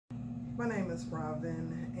My name is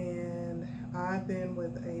Robin, and I've been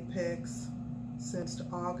with Apex since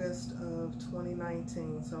August of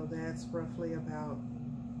 2019, so that's roughly about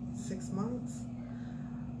 6 months.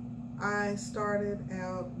 I started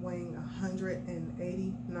out weighing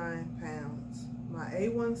 189 pounds. My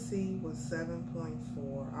A1C was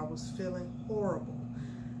 7.4. I was feeling horrible.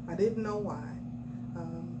 I didn't know why.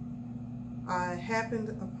 I happened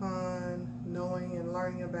upon knowing and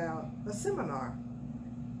learning about a seminar.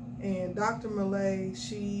 And Dr. Millay,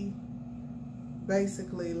 she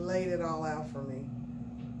basically laid it all out for me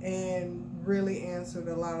and really answered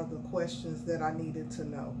a lot of the questions that I needed to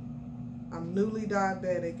know. I'm newly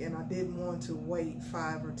diabetic and I didn't want to wait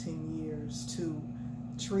 5 or 10 years to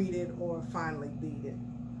treat it or finally beat it.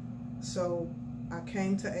 So I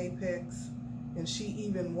came to Apex, and she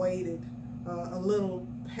even waited a little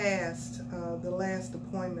past the last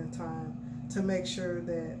appointment time to make sure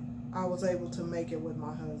that I was able to make it with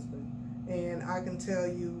my husband. And I can tell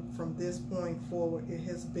you from this point forward, it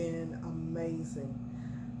has been amazing.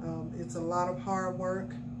 It's a lot of hard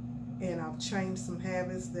work, and I've changed some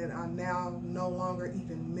habits that I now no longer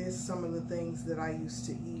even miss some of the things that I used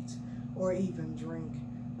to eat or even drink.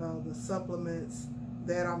 The supplements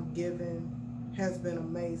that I'm given has been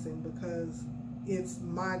amazing because it's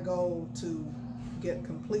my goal to get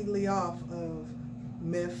completely off of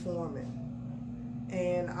metformin,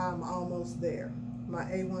 and I'm almost there. My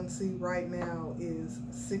A1C right now is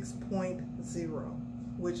 6.0,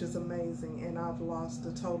 which is amazing, and I've lost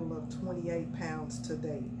a total of 28 pounds to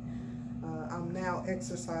date. I'm now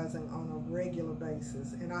exercising on a regular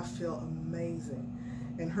basis, and I feel amazing.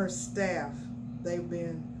 And her staff, they've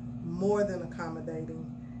been more than accommodating,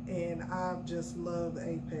 and I've just loved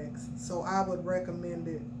Apex. So I would recommend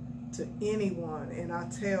it to anyone, and I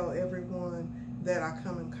tell everyone that I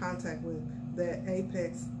come in contact with that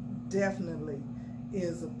Apex definitely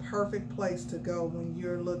is a perfect place to go when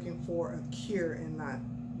you're looking for a cure and not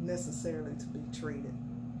necessarily to be treated.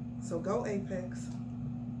 So go Apex.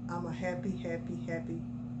 I'm a happy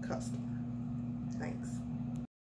customer. Thanks.